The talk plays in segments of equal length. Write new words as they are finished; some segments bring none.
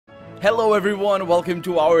Hello everyone, welcome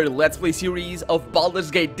to our Let's Play series of Baldur's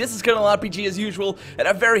Gate. This is Colonel RPG as usual, and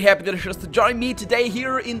I'm very happy that you're to join me today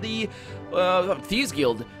here in the Thieves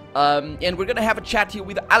Guild. And we're gonna have a chat here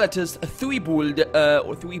with Alatus Thuibuld,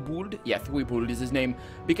 or Thuibuld? Yeah, Thuibuld is his name,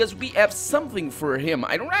 because we have something for him.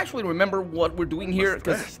 I don't actually remember what we're doing here,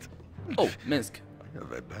 because... Oh, Minsk.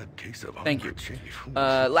 A bad case of Thank you.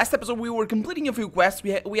 Last episode we were completing a few quests.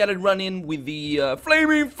 We had a run-in with the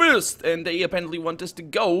Flaming Fist, and they apparently want us to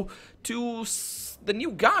go to the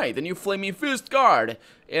new guy, the new Flaming Fist guard,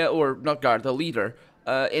 or not guard, the leader.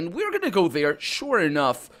 And we're gonna go there, sure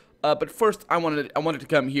enough. But first, I wanted to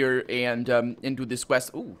come here and do this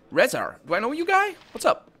quest. Ooh, Rezar, do I know you, guy? What's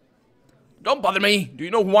up? Don't bother me. Do you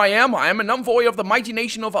know who I am? I am an envoy of the mighty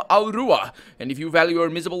nation of Alrua. And if you value your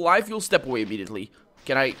miserable life, you'll step away immediately.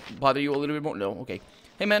 Can I bother you a little bit more? No, okay.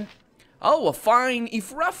 Hey, man. Oh, a fine,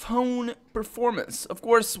 if rough-hewn performance. Of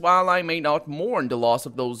course, while I may not mourn the loss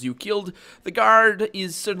of those you killed, the guard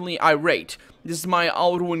is certainly irate. This is my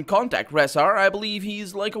Alruan contact, Rezar. I believe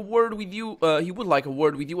he's like a word with you. He would like a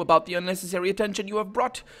word with you about the unnecessary attention you have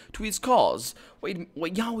brought to his cause. Wait,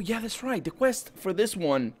 yeah, that's right. The quest for this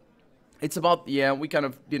one. It's about, yeah, we kind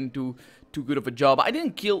of didn't do too good of a job. I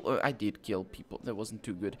did kill people. That wasn't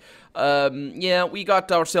too good. Yeah, we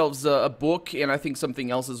got ourselves a book and I think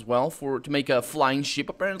something else as well to make a flying ship,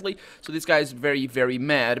 apparently. So this guy's very, very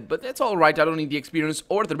mad, but that's alright. I don't need the experience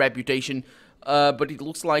or the reputation. But it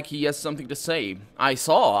looks like he has something to say. I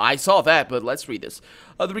saw that, but let's read this.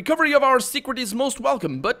 The recovery of our secret is most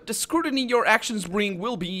welcome, but the scrutiny your actions bring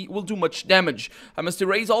will do much damage. I must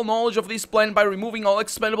erase all knowledge of this plan by removing all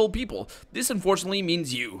expendable people. This unfortunately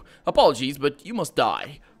means you. Apologies, but you must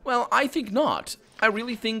die. Well, I think not. I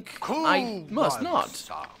really think I must not.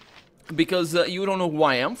 Because you don't know who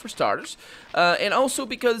I am, for starters. And also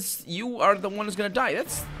because you are the one who's gonna die.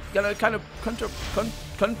 That's gonna kind of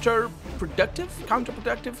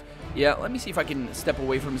counterproductive. Yeah, let me see if I can step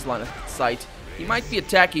away from his line of sight. He might be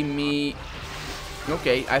attacking me.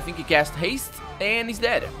 Okay, I think he cast haste, and he's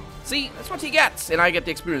dead. See, that's what he gets, and I get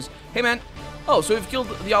the experience. Hey, man. Oh, so you've killed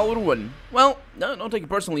the Alruan. Well, no, don't take it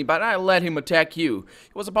personally, but I let him attack you.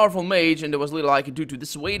 He was a powerful mage, and there was little I could do to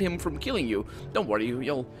dissuade him from killing you. Don't worry,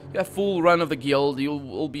 you'll have full run of the guild.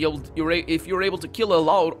 You'll be able to, if you're able to kill a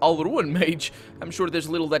Alruan mage, I'm sure there's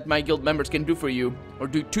little that my guild members can do for you, or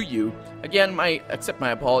do to you. Again, accept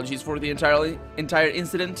my apologies for the entire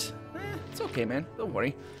incident. It's okay, man. Don't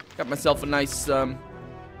worry. Got myself a nice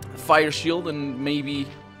fire shield and maybe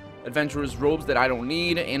adventurer's robes that I don't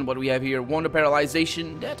need, and what we have here, Wonder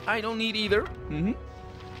Paralyzation, that I don't need either. And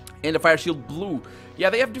the fire shield blue.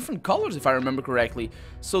 Yeah, they have different colors if I remember correctly.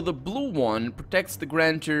 So the blue one protects the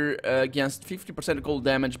grantor against 50% cold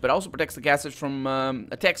damage, but also protects the casters from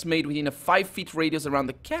attacks made within a 5 feet radius around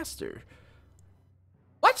the caster.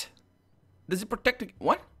 What? Does it protect the...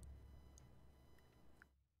 What?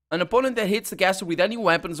 An opponent that hits the caster with any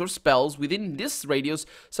weapons or spells within this radius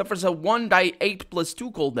suffers a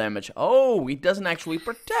 1d8+2 cold damage. Oh, it doesn't actually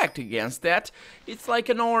protect against that. It's like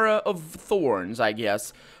an aura of thorns, I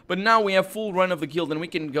guess. But now we have full run of the guild and we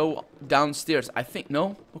can go downstairs. I think,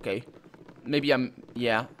 no? Okay. Maybe I'm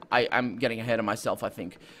getting ahead of myself, I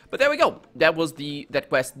think. But there we go. That was that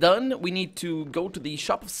quest done. We need to go to the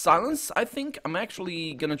Shop of Silence, I think. I'm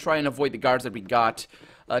actually gonna try and avoid the guards that we got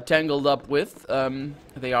tangled up with.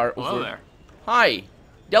 They are over. Hello there. Hi,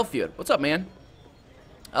 Delphier. What's up, man?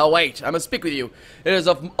 Oh, wait. I must speak with you. It is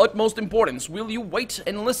of utmost importance. Will you wait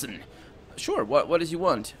and listen? Sure. What does you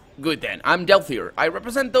want? Good, then. I'm Delphier. I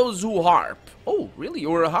represent those who harp. Oh, really?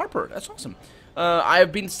 You're a harper. That's awesome. I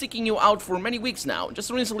have been seeking you out for many weeks now. Just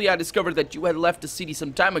recently I discovered that you had left the city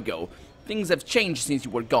some time ago. Things have changed since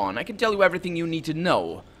you were gone. I can tell you everything you need to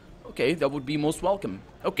know. Okay, that would be most welcome.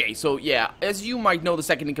 Okay, so yeah, as you might know, the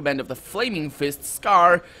second in command of the Flaming Fist,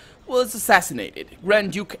 Scar, was assassinated.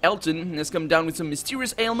 Grand Duke Elton has come down with some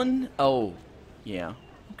mysterious ailment. Oh, yeah.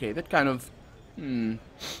 Okay, that kind of...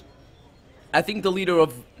 I think the leader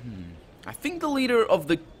of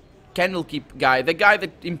the Candlekeep guy, the guy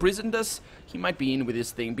that imprisoned us, he might be in with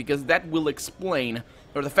this thing, because that will explain,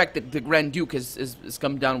 or the fact that the Grand Duke has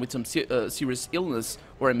come down with some serious illness,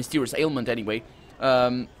 or a mysterious ailment anyway.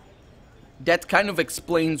 That kind of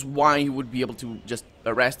explains why he would be able to just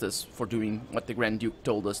arrest us for doing what the Grand Duke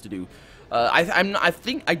told us to do. I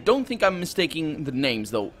don't think I'm mistaking the names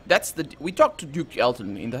though. We talked to Duke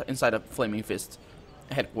Elton inside of Flaming Fist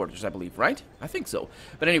headquarters, I believe, right? I think so.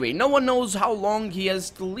 But anyway, no one knows how long he has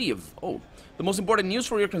to live. Oh, the most important news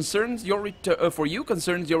for you concerns your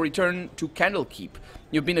return to Candlekeep.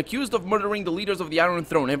 You've been accused of murdering the leaders of the Iron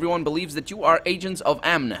Throne. Everyone believes that you are agents of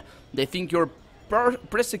Amn. They think your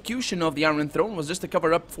persecution of the Iron Throne was just a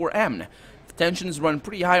cover-up for Amn. The tensions run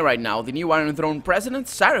pretty high right now. The new Iron Throne president,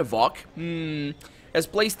 Sarevok, has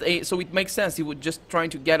placed a... So it makes sense. He would just trying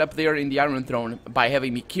to get up there in the Iron Throne by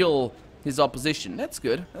having me kill his opposition. That's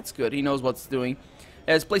good. That's good. He knows what's doing.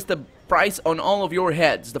 Has placed a price on all of your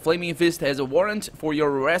heads. The Flaming Fist has a warrant for your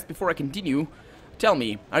arrest. Before I continue, tell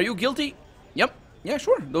me, are you guilty? Yep. Yeah,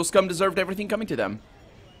 sure. Those scum deserved everything coming to them.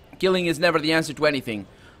 Killing is never the answer to anything.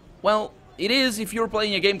 Well, it is if you're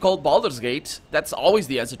playing a game called Baldur's Gate. That's always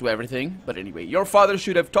the answer to everything. But anyway, your father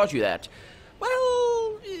should have taught you that.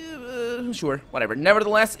 Well, sure, whatever.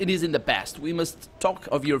 Nevertheless, it is in the past. We must talk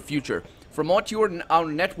of your future. From what our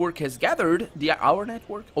network has gathered, our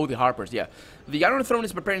network? Oh, the Harpers, yeah. The Iron Throne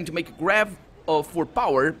is preparing to make a grab for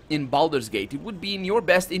power in Baldur's Gate. It would be in your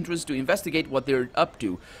best interest to investigate what they're up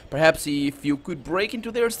to. Perhaps if you could break into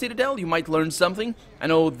their citadel, you might learn something. I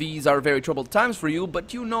know these are very troubled times for you,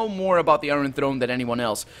 but you know more about the Iron Throne than anyone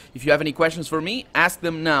else. If you have any questions for me, ask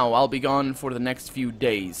them now. I'll be gone for the next few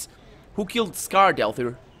days. Who killed Scar,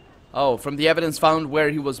 Delthir? Oh, from the evidence found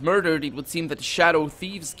where he was murdered, it would seem that the Shadow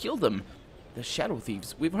Thieves killed him. The Shadow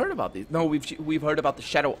Thieves. We've heard about these. No, we've heard about the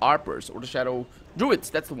Shadow Harpers or the Shadow Druids.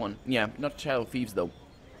 That's the one. Yeah, not Shadow Thieves though.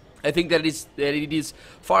 I think that it is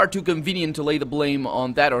far too convenient to lay the blame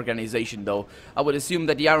on that organization though. I would assume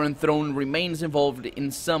that the Iron Throne remains involved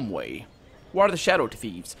in some way. Who are the Shadow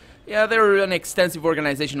Thieves? Yeah, they're an extensive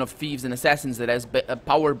organization of thieves and assassins that has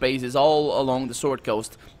power bases all along the Sword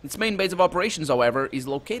Coast. Its main base of operations, however, is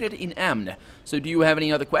located in Amn. So do you have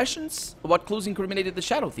any other questions? What clues incriminated the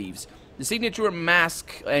Shadow Thieves? The signature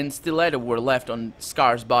mask and stiletto were left on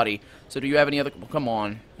Scar's body. So do you have any other... Oh, come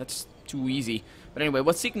on, that's too easy. But anyway,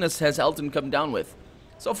 what sickness has Elton come down with?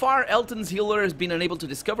 So far, Elton's healer has been unable to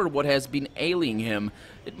discover what has been ailing him.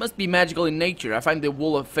 It must be magical in nature. I find the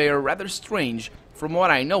whole affair rather strange. From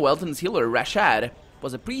what I know, Elton's healer, Rashad,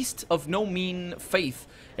 was a priest of no mean faith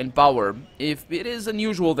and power. If it is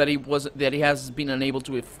unusual that he has been unable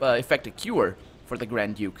to effect a cure for the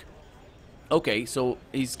Grand Duke. Okay, so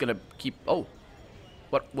he's gonna keep... Oh,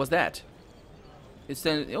 what was that? It's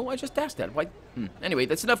oh, I just asked that. Why? Anyway,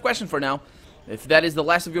 that's enough question for now. If that is the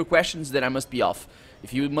last of your questions, then I must be off.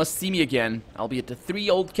 If you must see me again, I'll be at the 3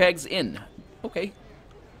 Old Kegs Inn. Okay.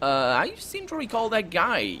 I seem to recall that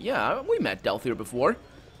guy. Yeah, we met Delthir before.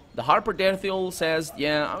 The Harper Delthil says,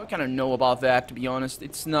 yeah, I kind of know about that, to be honest.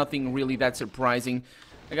 It's nothing really that surprising.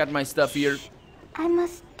 I got my stuff here. I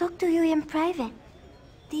must talk to you in private.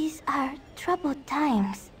 These are troubled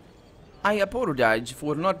times. I apologize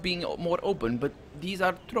for not being more open, but these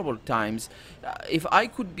are troubled times. If I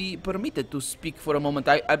could be permitted to speak for a moment,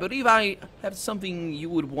 I believe I have something you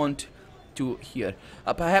would want to hear.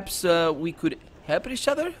 Perhaps we could help each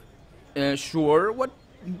other? Sure. What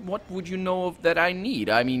would you know of that I need?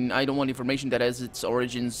 I mean, I don't want information that has its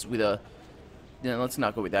origins with a... let's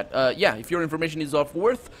not go with that. Yeah, if your information is of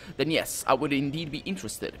worth, then yes, I would indeed be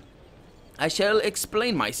interested. I shall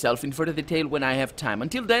explain myself in further detail when I have time.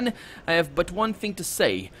 Until then, I have but one thing to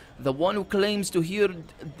say. The one who claims to heal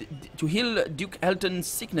Duke Elton's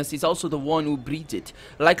sickness is also the one who breeds it.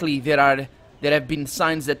 Likely there have been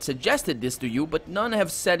signs that suggested this to you, but none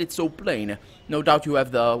have said it so plain. No doubt you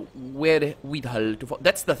have the wherewithal to...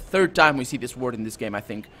 That's the 3rd time we see this word in this game, I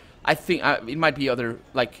think. It might be other,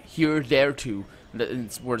 like, here, there, too.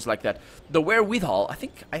 It's words like that. The wherewithal, I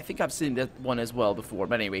think I've seen that one as well before.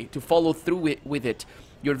 But anyway, to follow through with it.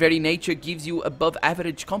 Your very nature gives you above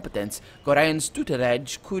average competence. Gorayan's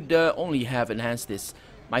tutelage could only have enhanced this.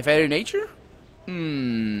 My very nature?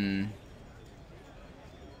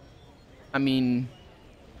 I mean...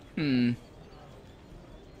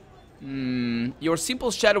 Your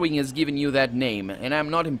simple shadowing has given you that name, and I'm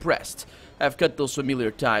not impressed. I've cut those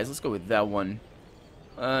familiar ties. Let's go with that one.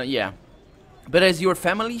 Yeah. But has your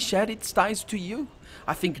family shed its ties to you?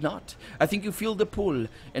 I think not. I think you feel the pull,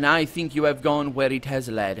 and I think you have gone where it has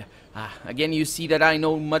led. Again, you see that I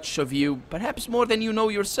know much of you, perhaps more than you know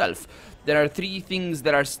yourself. There are 3 things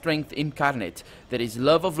that are strength incarnate. There is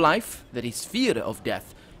love of life, there is fear of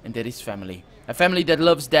death, and there is family. A family that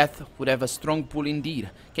loves death would have a strong pull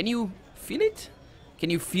indeed. Can you feel it?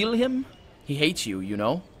 Can you feel him? He hates you, you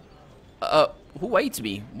know. Who hates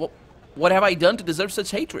me? What have I done to deserve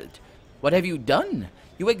such hatred? What have you done?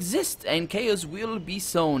 You exist, and chaos will be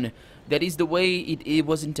sown. That is the way it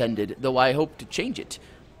was intended, though I hope to change it.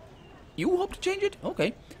 You hope to change it?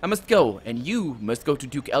 Okay. I must go, and you must go to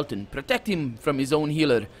Duke Elton. Protect him from his own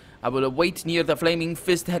healer. I will await near the Flaming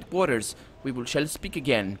Fist headquarters. We shall speak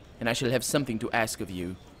again, and I shall have something to ask of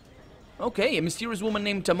you. Okay, a mysterious woman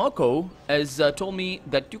named Tamako has told me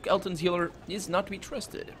that Duke Elton's healer is not to be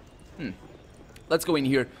trusted. Let's go in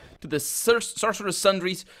here. to the Sorcerer's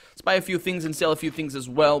Sundries, buy a few things and sell a few things as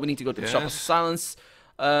well. We need to go to the Shop of Silence.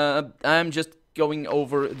 I'm just going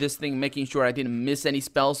over this thing, making sure I didn't miss any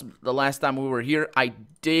spells. The last time we were here, I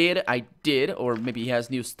did, or maybe he has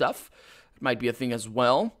new stuff. It might be a thing as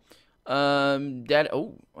well.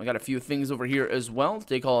 Oh, I got a few things over here as well.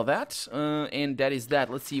 Take all of that, and that is that.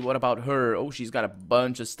 Let's see, what about her? Oh, she's got a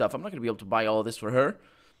bunch of stuff. I'm not gonna be able to buy all of this for her.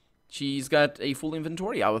 She's got a full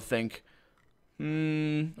inventory, I would think.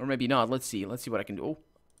 Or maybe not. Let's see what I can do.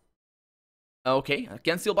 Oh. Okay, I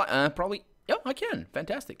can still buy, probably, yeah, I can.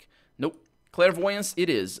 Fantastic. Nope. Clairvoyance it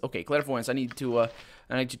is. Okay, Clairvoyance, I need to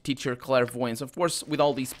teach her Clairvoyance. Of course, with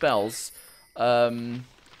all these spells, I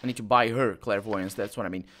need to buy her Clairvoyance, that's what I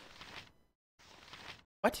mean.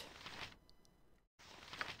 What?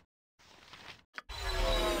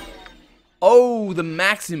 Oh, the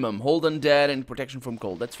maximum. Hold undead and protection from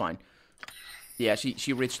cold. That's fine. Yeah,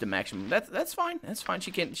 she reached the maximum. That's fine. That's fine.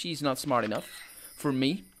 She's not smart enough for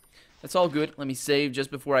me. That's all good. Let me save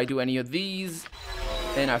just before I do any of these.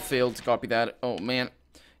 And I failed to copy that. Oh man.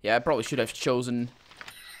 Yeah, I probably should have chosen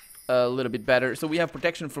a little bit better. So we have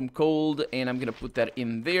protection from cold, and I'm gonna put that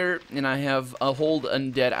in there. And I have a hold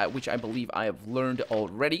undead, which I believe I have learned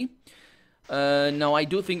already. Now I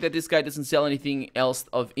do think that this guy doesn't sell anything else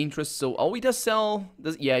of interest. So all he does sell,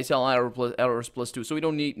 yeah, he sells arrows plus 2. So we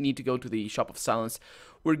don't need to go to the Shop of Silence.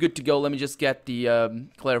 We're good to go. Let me just get the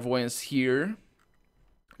Clairvoyance here.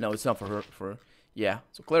 No, it's not for her. Yeah.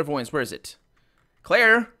 So Clairvoyance, where is it?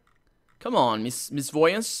 Claire, come on, Miss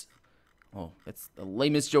Voyance. Oh, that's the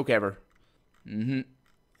lamest joke ever.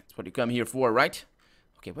 That's what you come here for, right?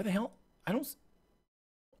 Okay, what the hell? I don't...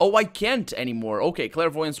 Oh, I can't anymore. Okay,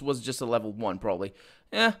 Clairvoyance was just a level 1, probably.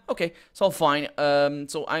 Yeah, okay, it's all fine.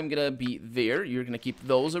 So I'm gonna be there. You're gonna keep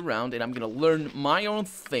those around, and I'm gonna learn my own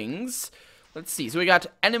things. Let's see. So we got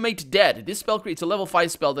Animate Dead. This spell creates a level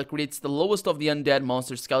 5 spell that creates the lowest of the undead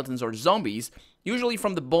monsters, skeletons, or zombies, usually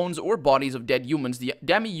from the bones or bodies of dead humans, the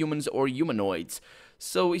demi-humans, or humanoids.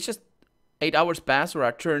 So it's just 8 hours pass or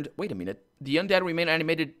are turned... Wait a minute. The undead remain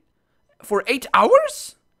animated for 8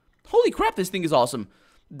 hours? Holy crap, this thing is awesome.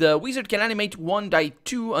 The wizard can animate 1 die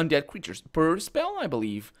 2 undead creatures per spell, I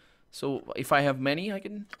believe. So if I have many, I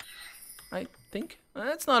can... I think.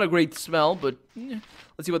 That's not a great spell, but...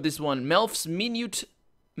 Let's see what this one... Melf's Minute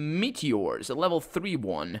Meteors, a level 3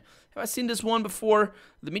 one. Have I seen this one before?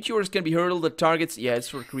 The meteors can be hurled at targets. Yeah, it's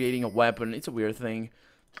for creating a weapon. It's a weird thing.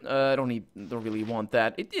 I don't really want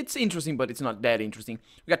that. It's interesting, but it's not that interesting.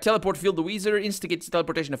 We got Teleport Field. The wizard instigates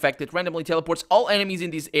teleportation effect. It randomly teleports all enemies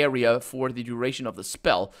in this area for the duration of the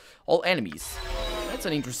spell. All enemies. That's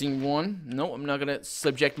an interesting one. No, I'm not gonna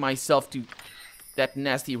subject myself to that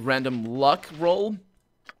nasty random luck roll.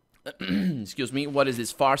 Excuse me. What is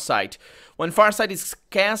this? Farsight. When Farsight is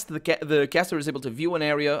cast, the caster is able to view an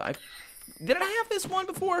area. Did I have this one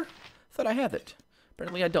before? I thought I had it.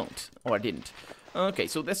 Apparently I don't. Or I didn't. Okay,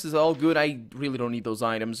 so this is all good. I really don't need those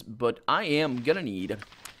items, but I am gonna need,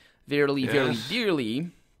 very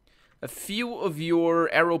dearly, a few of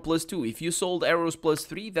your arrow plus 2. If you sold arrows plus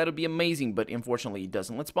 3, that would be amazing, but unfortunately it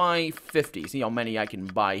doesn't. Let's buy 50. See how many I can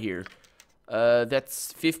buy here.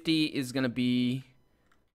 That's 50 is gonna be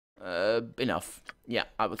enough. Yeah,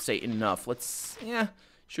 I would say enough.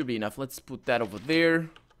 Should be enough. Let's put that over there.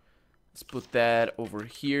 Let's put that over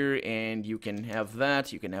here, and you can have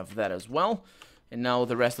that. You can have that as well. And now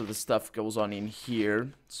the rest of the stuff goes on in here.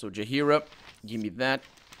 So Jaheira, give me that.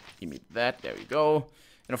 Give me that. There we go.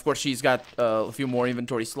 And of course she's got a few more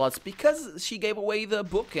inventory slots because she gave away the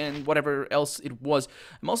book and whatever else it was.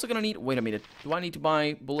 I'm also gonna need... Wait a minute. Do I need to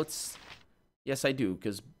buy bullets? Yes, I do,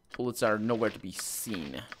 because bullets are nowhere to be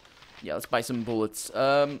seen. Yeah, let's buy some bullets.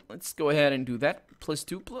 Let's go ahead and do that. Plus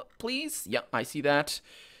 2, please. Yeah, I see that.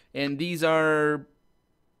 And these are...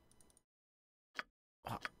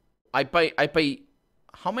 I pay...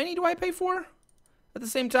 How many do I pay for? At the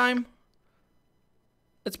same time?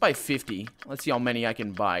 Let's buy 50. Let's see how many I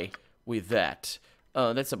can buy with that.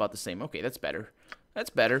 That's about the same. Okay, that's better. That's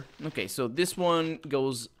better. Okay, so this one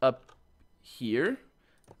goes up here.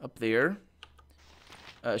 Up there.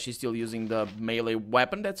 She's still using the melee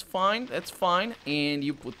weapon. That's fine. That's fine. And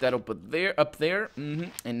you put that up there.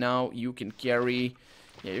 And now you can carry...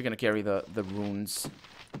 Yeah, you're gonna carry the runes.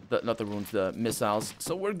 Not the runes, the missiles.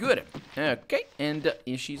 So we're good. Okay, and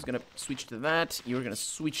she's gonna switch to that. You're gonna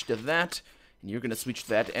switch to that. And you're gonna switch to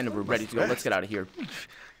that. And we're ready to go. Let's get out of here.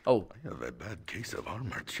 Oh. I have a bad case of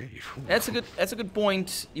armor chafe. That's a good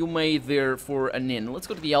point you made there for an inn. Let's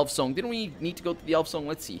go to the elf song. Didn't we need to go to the elf song?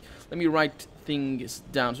 Let's see. Let me write things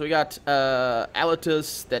down. So we got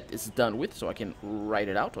Alatus that is done with, so I can write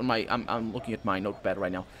it out on my... I'm looking at my notepad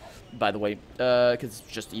right now. by the way, because it's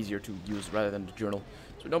just easier to use rather than the journal.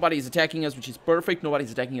 So nobody is attacking us, which is perfect.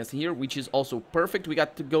 Nobody's attacking us here, which is also perfect. We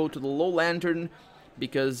got to go to the low lantern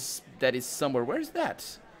because that is somewhere. Where is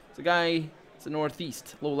that? It's a guy. It's the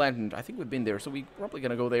northeast low lantern. I think we've been there, so we're probably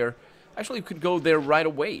gonna go there. Actually, we could go there right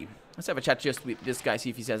away. Let's have a chat just with this guy,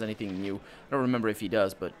 see if he says anything new. I don't remember if he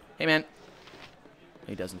does, but hey, man.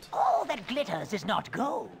 He doesn't. All that glitters is not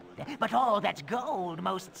gold, but all that's gold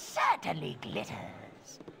most certainly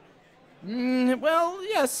glitters. Well,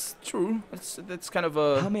 yes, true. That's kind of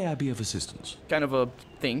a... How may I be of assistance? Kind of a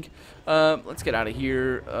thing. Let's get out of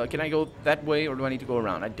here. Can I go that way, or do I need to go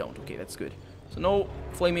around? I don't. Okay, that's good. So no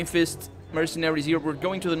Flaming Fist mercenaries here. We're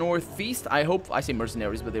going to the northeast. I hope... I say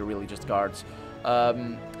mercenaries, but they're really just guards.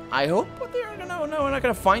 I hope they're... No, we're not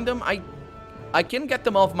gonna find them. I can get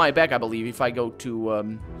them off my back, I believe, if I go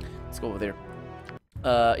to... let's go over there.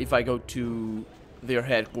 If I go to... their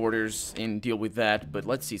headquarters and deal with that, but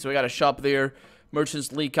let's see. So I got a shop there,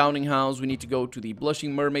 Merchants League Counting House. We need to go to the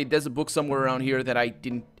Blushing Mermaid. There's a book somewhere around here that I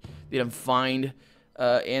didn't find,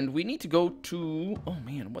 and we need to go to... oh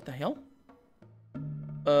man, what the hell?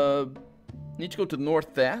 Need to go to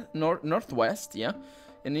northwest, yeah,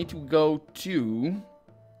 and need to go to...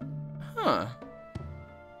 huh?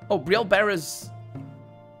 Oh, Brielle Barra's...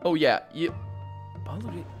 oh yeah,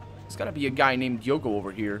 Baldur. There's gotta be a guy named Yoko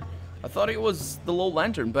over here. I thought it was the low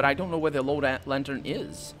lantern, but I don't know where the low lantern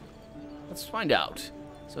is. Let's find out.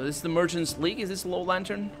 So this is the Merchants League. Is this low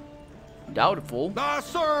lantern? Doubtful. I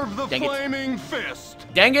serve the Dang it. flaming fist.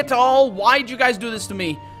 Dang it all! Why'd you guys do this to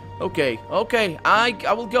me? Okay, okay. I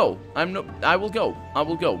will go. I will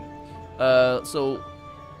go. So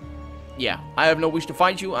yeah, I have no wish to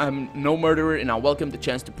fight you. I'm no murderer, and I welcome the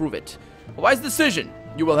chance to prove it. A wise decision.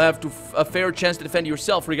 You will have a fair chance to defend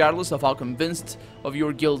yourself, regardless of how convinced of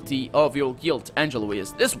your guilt Angelo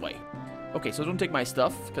is. This way. Okay, so don't take my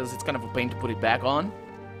stuff, because it's kind of a pain to put it back on.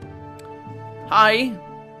 Hi.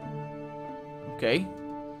 Okay.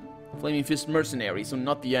 Flaming Fist Mercenary, so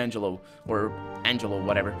not the Angelo, or Angelo,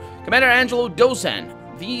 whatever. Commander Angelo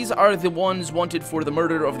Dosan. These are the ones wanted for the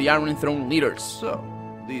murder of the Iron Throne leaders. So,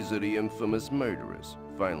 these are the infamous murderers,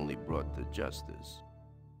 finally brought to justice.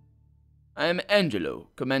 I am Angelo,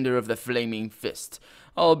 commander of the Flaming Fist.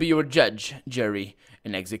 I'll be your judge, Jerry,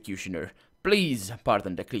 and executioner. Please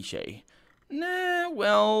pardon the cliché. Nah,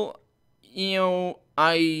 well, you know,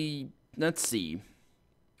 let's see.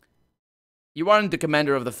 You aren't the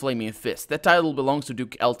commander of the Flaming Fist. That title belongs to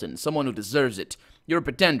Duke Elton, someone who deserves it. You're a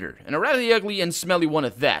pretender, and a rather ugly and smelly one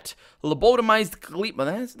at that. A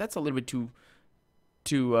lobotomized that's a little bit too,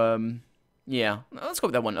 yeah, let's go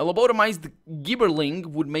with that one. A lobotomized gibberling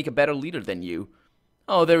would make a better leader than you.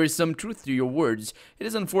 Oh, there is some truth to your words. It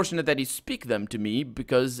is unfortunate that you speak them to me,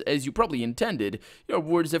 because, as you probably intended, your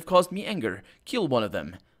words have caused me anger. Kill one of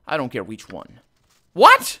them. I don't care which one.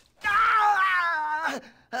 What?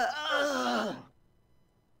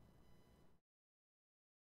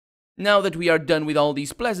 Now that we are done with all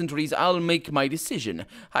these pleasantries, I'll make my decision.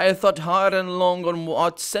 I have thought hard and long on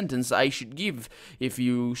what sentence I should give if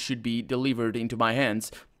you should be delivered into my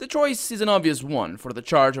hands. The choice is an obvious one. For the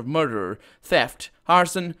charge of murder, theft,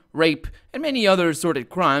 arson, rape, and many other assorted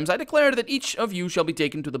crimes, I declare that each of you shall be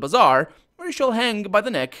taken to the bazaar, where you shall hang by the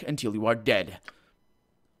neck until you are dead.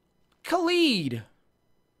 Khalid!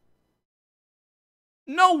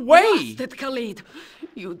 No way! Bastard Khalid!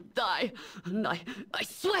 You die, and I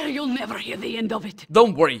swear you'll never hear the end of it.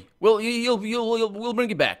 Don't worry. We'll bring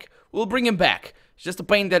it back. We'll bring him back. It's just a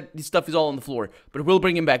pain that this stuff is all on the floor. But we'll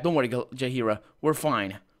bring him back. Don't worry, Jaheira. We're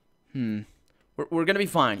fine. We're gonna be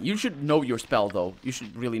fine. You should know your spell, though. You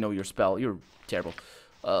should really know your spell. You're terrible.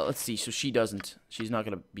 Let's see. So she doesn't. She's not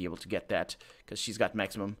gonna be able to get that, because she's got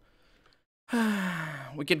maximum.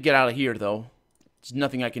 We can get out of here, though. There's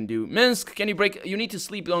nothing I can do. Minsk, can you break... You need to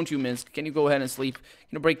sleep, don't you, Minsk? Can you go ahead and sleep?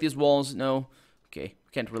 Can you break these walls? No? Okay.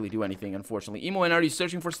 Can't really do anything, unfortunately. Emo, and are you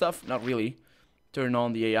searching for stuff? Not really. Turn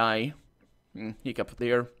on the AI. Hiccup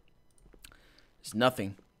there. There's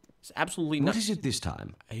nothing. There's absolutely nothing. What is it this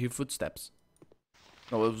time? I hear footsteps.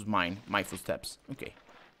 No, it was mine. My footsteps. Okay.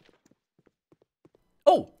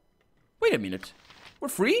 Oh! Wait a minute. We're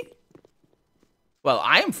free? Well,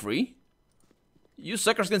 I am free. You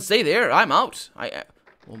suckers can stay there. I'm out.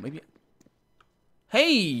 Well, maybe...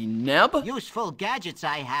 Hey, Neb. Useful gadgets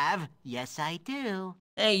I have. Yes, I do.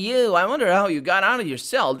 Hey, you. I wonder how you got out of your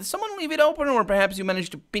cell. Did someone leave it open, or perhaps you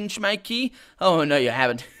managed to pinch my key? Oh, no, you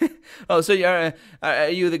haven't. Oh, so are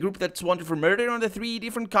you the group that's wanted for murder on the 3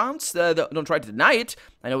 different counts? Don't try to deny it.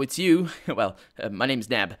 I know it's you. Well, my name's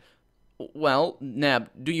Neb. Well,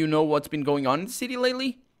 Neb, do you know what's been going on in the city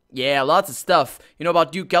lately? Yeah, lots of stuff. You know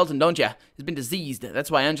about Duke Elton, don't ya? He's been diseased.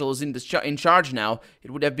 That's why Angelo's in charge now.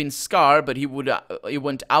 It would have been Scar, but he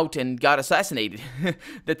went out and got assassinated.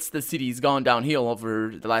 That's the city's gone downhill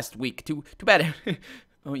over the last week. Too bad.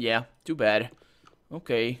 Oh yeah, too bad.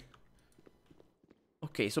 Okay.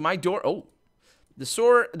 Okay, so my door. Oh, the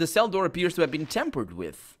cell door appears to have been tampered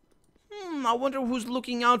with. I wonder who's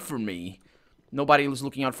looking out for me. Nobody was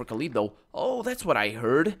looking out for Khalid though. Oh, that's what I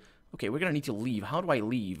heard. Okay, we're gonna need to leave. How do I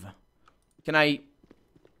leave? Can I...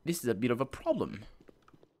 This is a bit of a problem.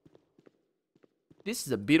 This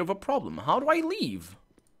is a bit of a problem. How do I leave?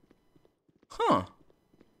 Huh.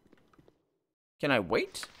 Can I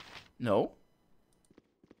wait? No.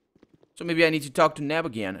 So maybe I need to talk to Neb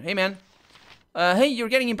again. Hey, man. Hey, you're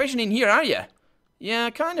getting impatient in here, are you? Yeah,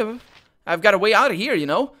 kind of. I've got a way out of here, you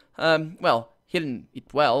know. Well... Hidden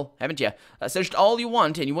it well, haven't you? Searched all you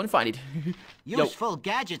want and you won't find it. Useful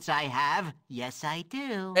gadgets I have. Yes, I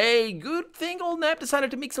do. Hey, good thing old Nap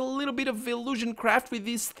decided to mix a little bit of illusion craft with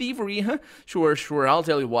this thievery, huh? Sure, I'll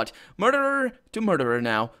tell you what. Murderer to murderer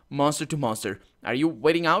now. Monster to monster. Are you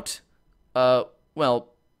waiting out?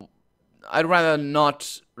 Well, I'd rather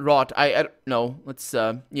not rot. No, let's,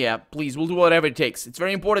 yeah, please, we'll do whatever it takes. It's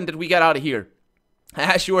very important that we get out of here.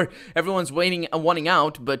 Sure, everyone's wanting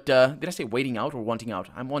out, but, did I say waiting out or wanting out?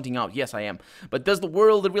 I'm wanting out, yes I am. But does the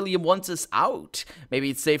world really want us out? Maybe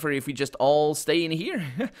it's safer if we just all stay in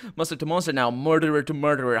here? Monster to monster now, murderer to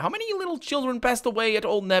murderer. How many little children passed away at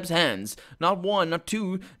old Neb's hands? Not 1, not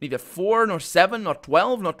 2, neither 4, nor 7, not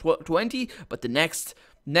 12, not 20, but the next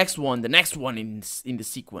one in the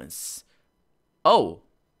sequence. Oh,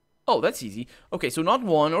 that's easy. Okay, so not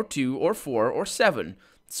 1, or 2, or 4, or 7.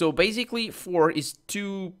 So basically 4 is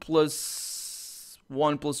 2 plus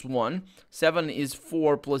 1 plus 1. 7 is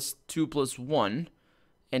 4 plus 2 plus 1.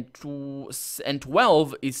 And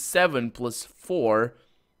 12 is 7 plus 4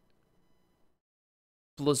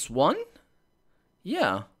 plus 1?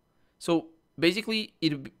 Yeah. So basically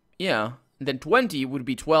yeah. And then 20 would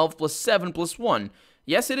be 12 plus 7 plus 1.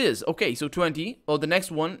 Yes, it is. Okay, so 20. Oh, the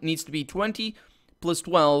next one needs to be 20 plus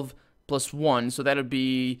 12 plus 1. So that would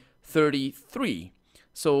be 33.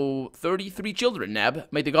 So, 33 children, Neb.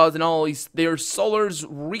 May the gods and all their solars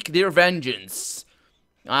wreak their vengeance.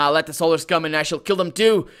 Let the solars come and I shall kill them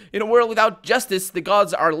too. In a world without justice, the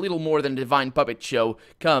gods are little more than a divine puppet show.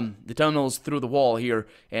 Come, the tunnel's through the wall here,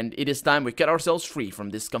 and it is time we cut ourselves free from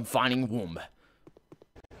this confining womb.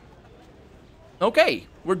 Okay,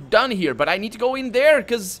 we're done here, but I need to go in there,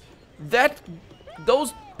 because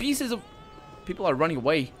those pieces of... People are running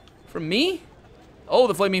away from me? Oh,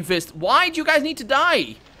 the Flaming Fist. Why'd you guys need to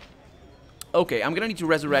die? Okay, I'm gonna need to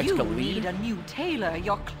resurrect Khalid. You need a new tailor.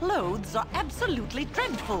 Your clothes are absolutely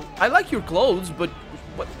dreadful. I like your clothes, but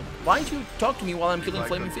what? Why don't you talk to me while I'm killing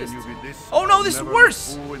Flaming Fists? Oh no, this is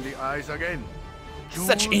worse! In the eyes again.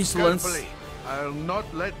 Such insolence. Carefully. I'll not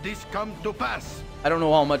let this come to pass. I don't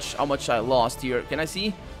know how much I lost here. Can I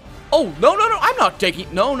see? Oh, no, I'm not taking...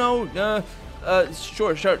 No.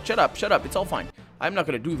 Sure, shut up. It's all fine. I'm not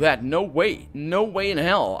gonna do that. No way in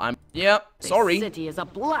hell. Sorry. This city is a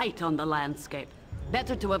blight on the landscape.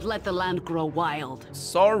 Better to have let the land grow wild.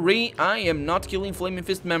 Sorry, I am not killing Flaming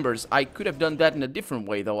Fist members. I could have done that in a different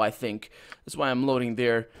way, though, I think. That's why I'm loading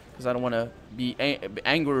there, because I don't want to be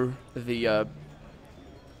anger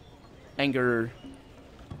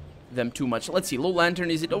them too much. Let's see, Low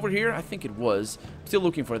Lantern, is it over here? I think it was. Still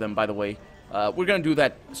looking for them, by the way. We're gonna do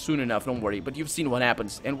that soon enough, don't worry. But you've seen what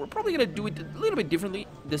happens. And we're probably gonna do it a little bit differently.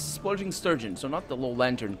 The Splurging Sturgeon, so not the Low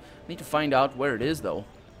Lantern. I need to find out where it is, though.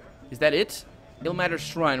 Is that it? Ilmater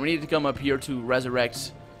Shrine. We need to come up here to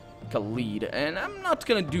resurrect Khalid. And I'm not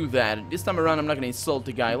gonna do that. This time around, I'm not gonna insult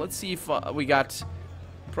the guy. Let's see if we got...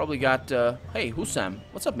 Probably got... Hey, Hussam.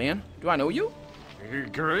 What's up, man? Do I know you?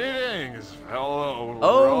 Greetings, fellow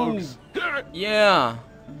rogues. Yeah.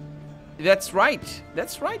 That's right,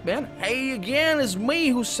 man. Hey, again, it's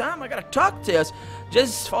me, Hussam. I gotta talk to us.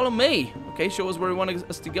 Just follow me. Okay, show us where you want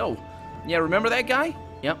us to go. Yeah, remember that guy?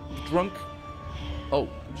 Yep, drunk. Oh,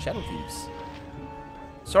 Shadow Thieves.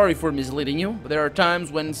 Sorry for misleading you, but there are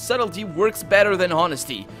times when subtlety works better than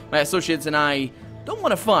honesty. My associates and I don't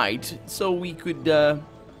want to fight, so we could,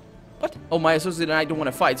 What? Oh, my associate and I don't want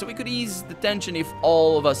to fight, so we could ease the tension if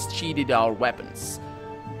all of us cheated our weapons.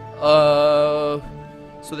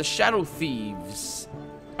 So the Shadow Thieves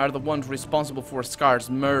are the ones responsible for Scar's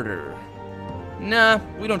murder. Nah,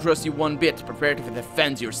 we don't trust you one bit. Prepare to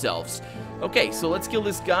defend yourselves. Okay, so let's kill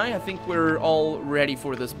this guy. I think we're all ready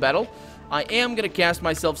for this battle. I am gonna cast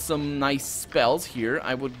myself some nice spells here.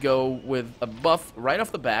 I would go with a buff right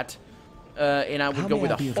off the bat. And I would go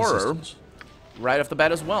with a horror right off the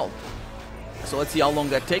bat as well. So let's see how long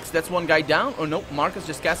that takes. That's one guy down. Oh no, Marcus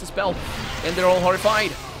just cast a spell. And they're all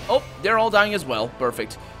horrified. Oh, they're all dying as well.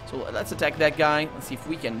 Perfect. So let's attack that guy. Let's see if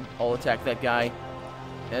we can all attack that guy.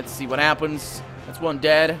 Let's see what happens. That's one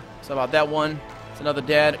dead. So about that one. It's another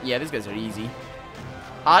dead. Yeah, these guys are easy.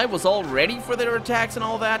 I was all ready for their attacks and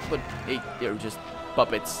all that, but they're just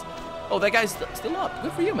puppets. Oh, that guy's still up.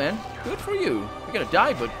 Good for you, man. Good for you. You're gonna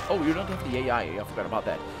die, but... Oh, you don't have the AI. I forgot about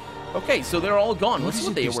that. Okay, so they're all gone. Let's see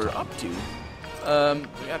what they were up to.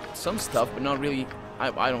 We got some stuff, but not really...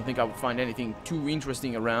 I don't think I would find anything too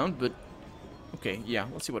interesting around, but... Okay, yeah,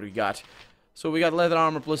 let's see what we got. So we got leather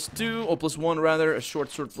armor +2, or +1 rather, a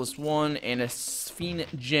short sword +1, and a Sphene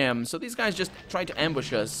gem. So these guys just tried to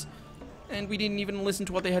ambush us, and we didn't even listen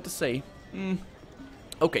to what they had to say.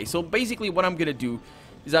 Okay, so basically what I'm gonna do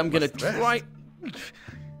is I'm gonna try...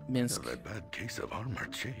 Minsk. A bad case of armor,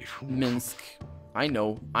 Chief. Minsk. I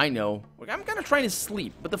know. I'm gonna try to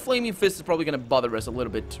sleep, but the Flaming Fist is probably gonna bother us a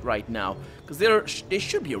little bit right now, because they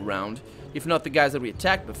should be around, if not the guys that we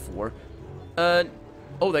attacked before.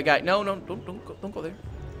 Oh, that guy. No, don't go there.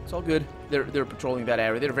 It's all good. They're patrolling that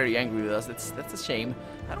area. They're very angry with us. That's a shame.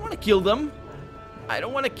 I don't want to kill them.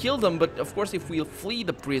 But of course, if we flee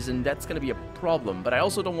the prison, that's gonna be a problem. But I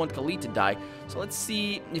also don't want Khalid to die. So let's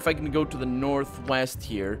see if I can go to the northwest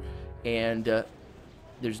here, and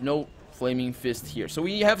there's no Flaming Fist here. So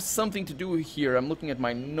we have something to do here. I'm looking at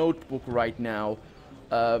my notebook right now.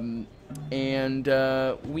 We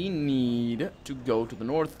need to go to the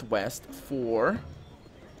northwest for...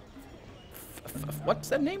 What's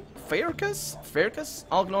that name? Faircus?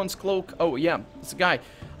 Algnon's Cloak. Oh, yeah. It's a guy.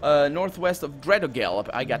 Northwest of Dredogel.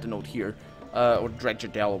 I got the note here. Or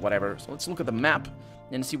Dredogel or whatever. So let's look at the map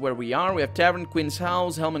and see where we are. We have Tavern, Quinn's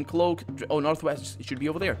House, Helm and Cloak. Oh, northwest. It should be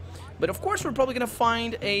over there. But of course, we're probably going to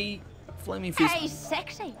find a Flaming Fist. Hey,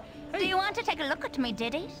 sexy. Hey. Do you want to take a look at me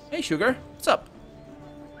ditties? Hey, Sugar. What's up?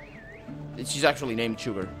 She's actually named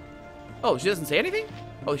Sugar. Oh, she doesn't say anything?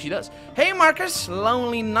 Oh, she does. Hey, Marcus.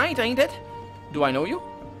 Lonely night, ain't it? Do I know you?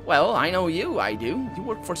 Well, I know you, I do. You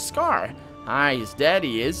work for Scar. Aye, his dead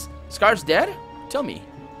he is. Scar's dead? Tell me.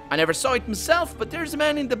 I never saw it myself, but there's a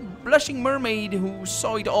man in the Blushing Mermaid who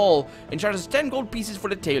saw it all and charges 10 gold pieces for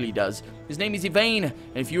the tale he does. His name is Yvain, and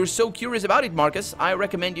if you're so curious about it, Marcus, I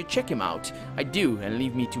recommend you check him out. I do, and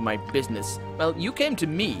leave me to my business. Well, you came to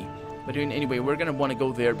me. But anyway, we're gonna want to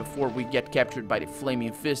go there before we get captured by the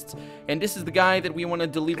Flaming Fists. And this is the guy that we want to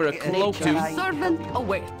deliver a cloak to. Servant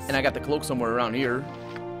awaits. And I got the cloak somewhere around here.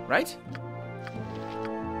 Right?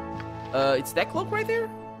 It's that cloak right there?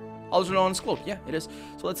 Algernon's cloak. Yeah, it is.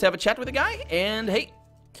 So let's have a chat with the guy. And hey,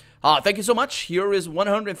 thank you so much. Here is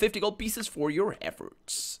 150 gold pieces for your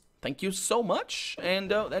efforts. Thank you so much. And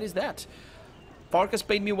that is that. Farkas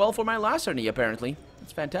paid me well for my lacerny, apparently.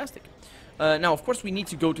 It's fantastic. Now, of course, we need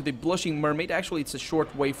to go to the Blushing Mermaid. Actually, it's a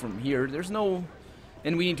short way from here. There's no...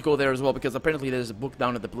 And we need to go there as well, because apparently there's a book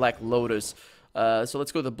down at the Black Lotus. So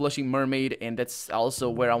let's go to the Blushing Mermaid, and that's also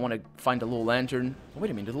where I want to find the Little Lantern. Oh, wait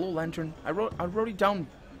a minute, the Little Lantern? I wrote it down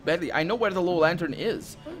badly. I know where the Little Lantern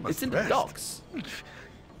is. It's in the docks.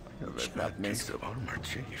 Shut up, miss.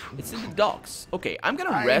 It's in the docks. Okay, I'm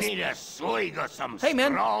gonna rest. I need a swig of some Hey,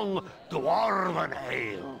 man. strong dwarven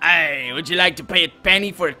ale. Hey, would you like to pay a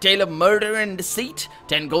penny for a tale of murder and deceit?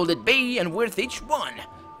 10 gold it be, and worth each one.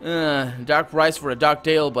 Dark price for a dark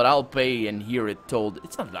tale, but I'll pay and hear it told.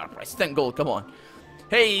 It's not a dark price, 10 gold, come on.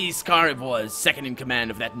 Hey, Scar it was, second in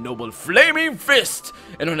command of that noble Flaming Fist,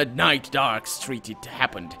 and on a night dark street it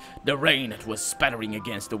happened. The rain it was spattering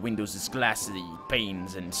against the windows' glassy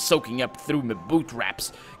panes and soaking up through my boot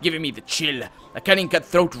wraps, giving me the chill. A cunning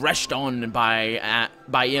cutthroat rushed on by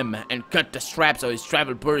him and cut the straps of his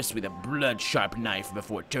travel purse with a blood-sharp knife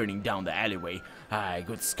before turning down the alleyway. Aye,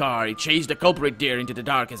 good Scar, he chased the culprit there into the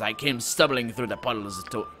dark as I came stumbling through the puddles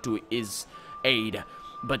to his aid.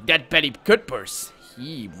 But that petty cutpurse,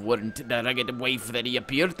 he wasn't the rugged waif that he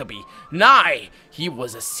appeared to be. Nay, he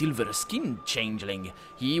was a silver-skinned changeling.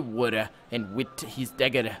 He would, and with his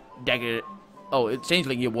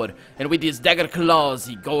changeling he would, and with his dagger claws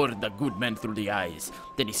he gored the good man through the eyes.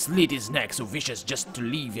 Then he slit his neck so vicious just to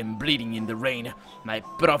leave him bleeding in the rain. My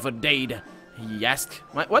proffered aid, he asked.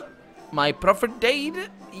 My proffered aid,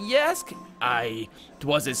 he asked? Aye,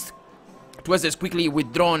 'twas as quickly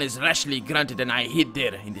withdrawn as rashly granted, and I hid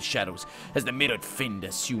there in the shadows. As the mirrored fiend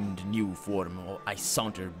assumed new form, I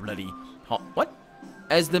sauntered bloody...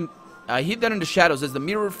 I hid there in the shadows as the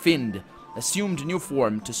mirror fiend assumed new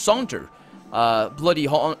form to saunter,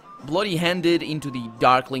 bloody-handed into the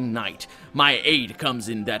darkling night. My aid comes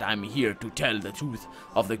in that I'm here to tell the truth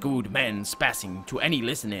of the good man's passing to any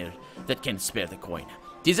listener that can spare the coin.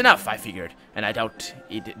 'Tis enough, I figured, and I doubt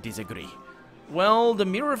it disagree. Well, the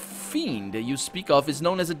mirror fiend you speak of is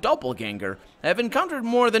known as a doppelganger. I have encountered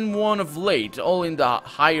more than one of late, all in the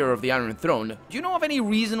higher of the Iron Throne. Do you know of any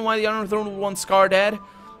reason why the Iron Throne would want Scar dead?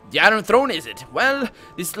 The Iron Throne, is it? Well,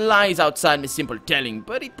 this lies outside my simple telling,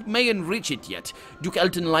 but it mayn't reach it yet. Duke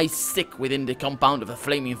Elton lies sick within the compound of the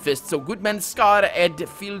Flaming Fist, so Goodman Scar had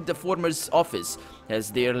filled the former's office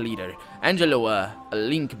as their leader. Angelo, a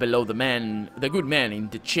link below the good man in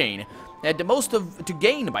the chain, had the most to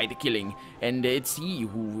gain by the killing, and it's he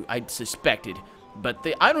who I'd suspected. But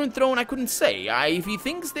the Iron Throne, I couldn't say. If he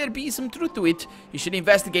thinks there be some truth to it, he should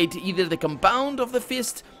investigate either the compound of the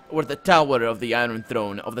fist or the tower of the Iron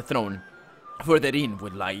Throne, For therein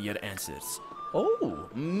would lie your answers. Oh,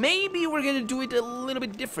 maybe we're gonna do it a little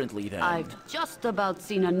bit differently then. I've just about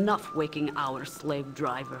seen enough waking our slave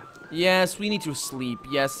driver. Yes, we need to sleep.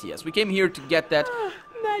 Yes, we came here to get that.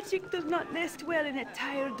 Magic does not nest well in a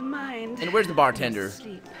tired mind. And where's the bartender?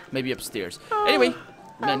 Sleep. Maybe upstairs. Anyway,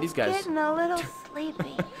 man, these guys. Getting a little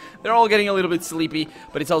sleepy. They're all getting a little bit sleepy,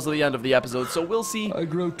 but it's also the end of the episode, so we'll see I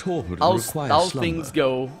grow torpid and how require slumber. things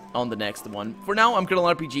go on the next one. For now, I'm Colonel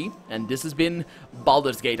RPG, and this has been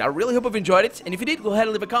Baldur's Gate. I really hope you've enjoyed it, and if you did, go ahead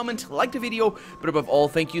and leave a comment, like the video, but above all,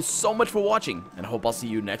 thank you so much for watching, and I hope I'll see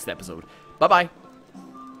you next episode. Bye-bye.